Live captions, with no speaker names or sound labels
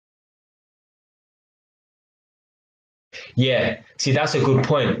Yeah, see, that's a good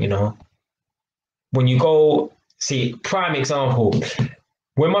point, you know. When you go, see, prime example,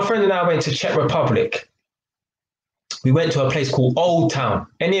 when my friend and I went to Czech Republic, we went to a place called Old Town.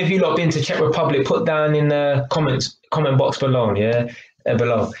 Any of you lot been to Czech Republic, put down in the comment box below, yeah?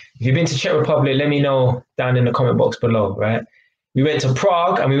 Below. If you've been to Czech Republic, let me know down in the comment box below, right? We went to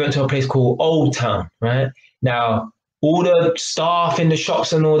Prague and we went to a place called Old Town, right? Now, all the staff in the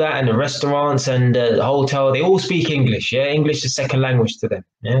shops and all that, and the restaurants and the hotel, they all speak English, yeah? English is second language to them,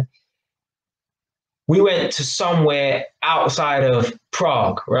 yeah? We went to somewhere outside of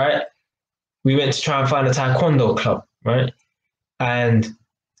Prague, right? We went to try and find a taekwondo club, right? And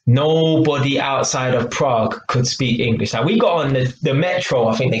nobody outside of Prague could speak English. Now we got on the metro,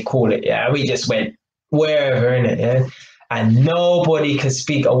 I think they call it, yeah. We just went wherever in it, yeah. And nobody could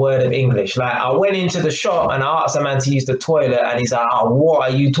speak a word of English. Like I went into the shop and I asked the man to use the toilet, and he's like, "Oh, what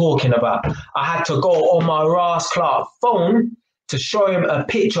are you talking about?" I had to go on my Ras Clark phone to show him a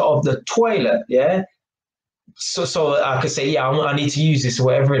picture of the toilet, yeah. So I could say, yeah, I need to use this or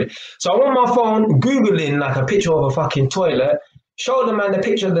whatever it is. So I'm on my phone, Googling like a picture of a fucking toilet, show the man the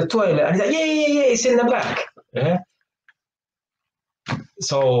picture of the toilet, and he's like, yeah, it's in the back. Yeah.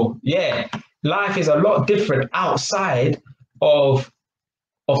 So yeah, life is a lot different outside of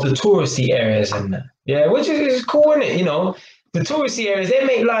the touristy areas and that. Yeah, which is cool, isn't it? You know, the touristy areas, they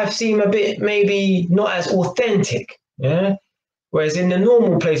make life seem a bit maybe not as authentic. Yeah. Whereas in the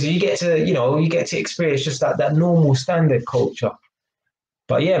normal places, you get to experience just that normal standard culture.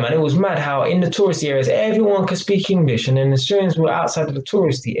 But yeah, man, it was mad how in the touristy areas, everyone could speak English. And then as soon as we're outside of the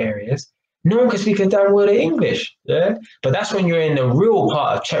touristy areas, no one could speak a damn word of English. Yeah. But that's when you're in the real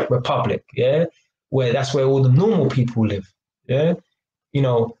part of Czech Republic. Yeah. That's where all the normal people live. Yeah. You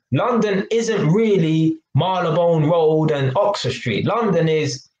know, London isn't really Marylebone Road and Oxford Street. London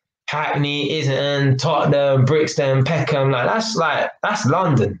is Hackney, Islington, Tottenham, Brixton, Peckham, that's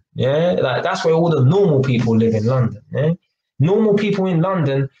London, yeah. Like that's where all the normal people live in London. Yeah? Normal people in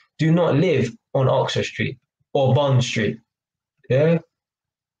London do not live on Oxford Street or Bond Street, yeah,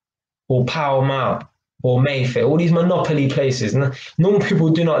 or Pall Mall or Mayfair. All these monopoly places. Normal people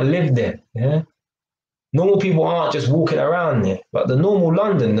do not live there. Yeah, normal people aren't just walking around there, but the normal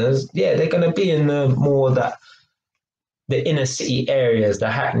Londoners, yeah, they're gonna be in the inner city areas, the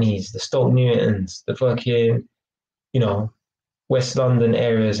Hackneys, the Stoke Newtons, the fucking, West London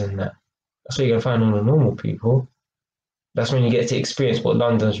areas and that. That's where you're gonna find all the normal people. That's when you get to experience what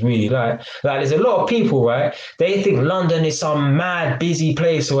London's really like. Like there's a lot of people, right? They think London is some mad busy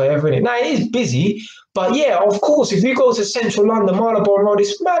place or whatever. Now it is busy, but yeah, of course, if you go to central London, Marylebone Road,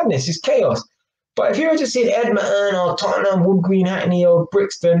 it's madness, it's chaos. But if you're just in Edmonton or Tottenham, Wood Green, Hackney or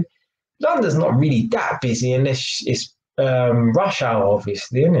Brixton, London's not really that busy unless it's rush hour,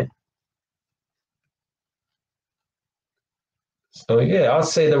 obviously, isn't it? So yeah, I'd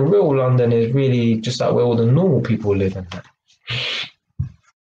say the real London is really just like where all the normal people live in that.